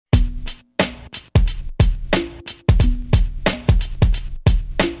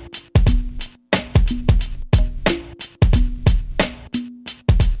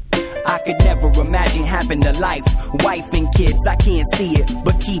happened to life. Wife and kids, I can't see it,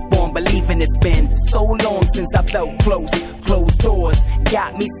 but keep on believing. It's been so long since I felt close. Closed doors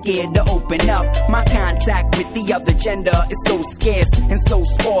got me scared to open up. My contact with the other gender is so scarce and so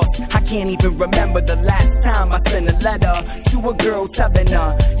sparse. I can't even remember the last time I sent a letter to a girl telling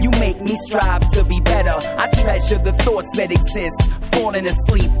her, you make me strive to be better. I treasure the thoughts that exist, falling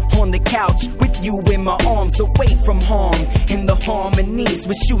asleep on the couch with you in my arms, away from harm. And the harmonies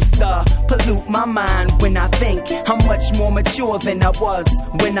which used to pollute my mind when I think I'm much more mature than I was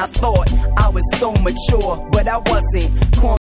when I thought I was so mature, but I wasn't.